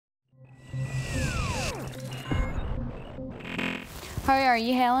How are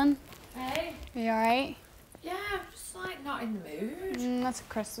you, Helen? Hey. Are you alright? Yeah, I'm just like not in the mood. That's what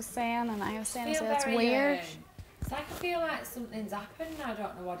Chris was saying, and I was saying Feel it's very, weird. It's like I feel like something's happened. I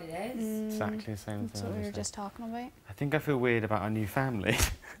don't know what it is. Exactly the same That's thing. what we were just talking about. I think I feel weird about our new family.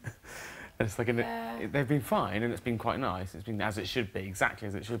 It's like they've been fine and it's been quite nice. It's been as it should be, exactly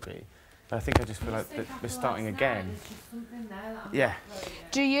as it should be. But I think I just feel like we're starting again. There's just something there that I'm Yeah. not really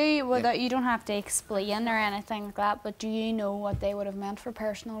Do you, without you don't have to explain or anything like that, but do you know what they would have meant for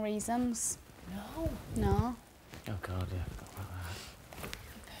personal reasons? No. No? Oh God, yeah, I forgot about that.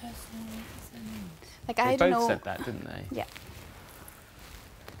 Personal reasons. Like, They I don't know. both said that, didn't they? Yeah.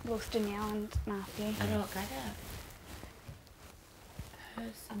 Both Danielle and Matthew. I don't get it.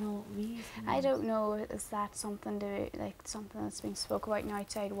 Personal reasons. I don't know, is that something something that's been spoke about in the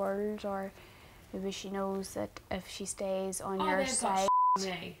outside world, or maybe she knows that if she stays on your side. Got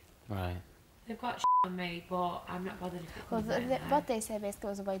me. Right. They've got on me, but I'm not bothered if it Well, comes out what they said basically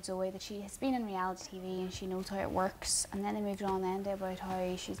was about Zoe, that she has been in reality TV and she knows how it works, and then they moved on then to about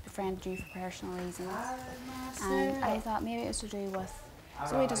how she's befriended you for personal reasons. And I thought maybe it was to do with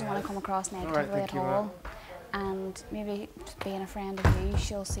Zoe doesn't want to come across negatively at all. And maybe being a friend of you,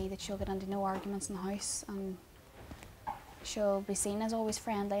 she'll see that she'll get into no arguments in the house, and she'll be seen as always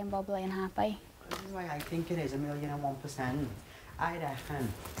friendly and bubbly and happy. This is why I think it is 1,001%. I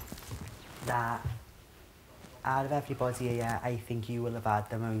reckon that out of everybody here, I think you will have had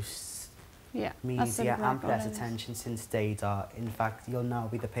the most media and press attention since day dot. In fact, you'll now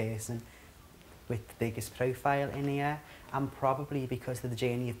be the person with the biggest profile in here, and probably because of the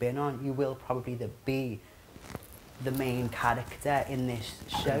journey you've been on, you will probably be the main character in this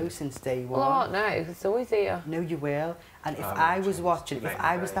show since day one. Well, I won't know, because it's always here. No, you will. And if I was watching, if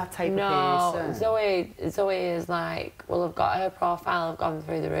I was that type of person... No, Zoe is like, will have got her profile, have gone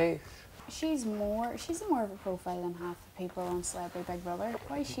through the roof. She's more of a profile than half the people on Celebrity Big Brother.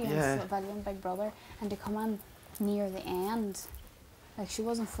 Why is she on Big Brother? And to come in near the end, like she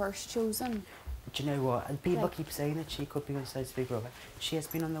wasn't first chosen. Do you know what? And people keep saying that she could be on Celebrity Big Brother. She has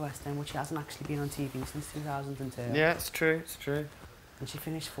been on the West End, but she hasn't actually been on TV since 2002. Yeah, it's true, it's true. And she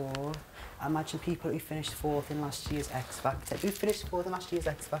finished fourth. I imagine people who finished fourth in last year's X Factor. Who finished fourth in last year's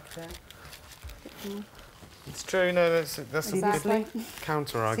X Factor? It's true, no, that's Exactly. a good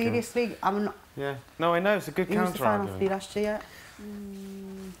counter-argument. Seriously, I'm not... Yeah. No, I know, it's a good counter-argument. Who was the final three last year?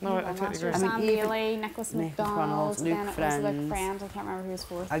 No, I totally agree. Sam Bailey, Nicholas McDonald, Luke then it was like Friends, I can't remember who was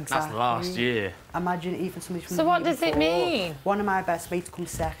fourth. Exactly. That's last year. Imagine even somebody from So what does it mean? One of my best mates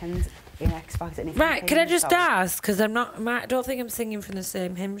comes second in X Factor. Right, can I just ask, because I don't think I'm singing from the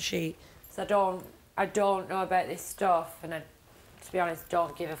same hymn sheet. So I don't know about this stuff, and I, to be honest,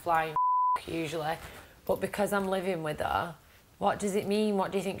 don't give a flying usually. But because I'm living with her, what does it mean?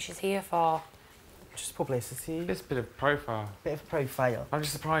 What do you think she's here for? Just publicity. Just a bit of profile. Bit of profile. I'm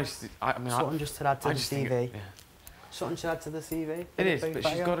just surprised. I mean, something just to add to the CV. Yeah. Something to add to the CV. It is, but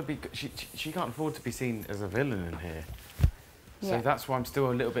she's got to be. She can't afford to be seen as a villain in here. So that's why I'm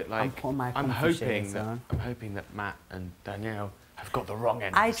still a little bit like. I'm hoping that Matt and Danielle have got the wrong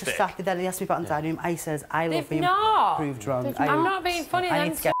end. I just sat there. He asked me about the dining room. I says I love being proved wrong. I'm not being funny. I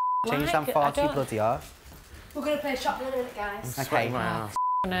need to get changed. I'm far too bloody off. We're going to play shot in a minute, guys. Okay.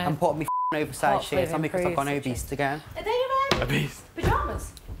 I'm putting me oversized shirts on because I've gone obese again. Are they your Obese.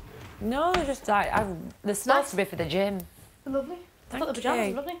 pyjamas? No, they're just like they're supposed to be for the gym. They're lovely. Thank I thought the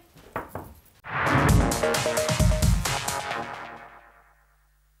pyjamas were lovely.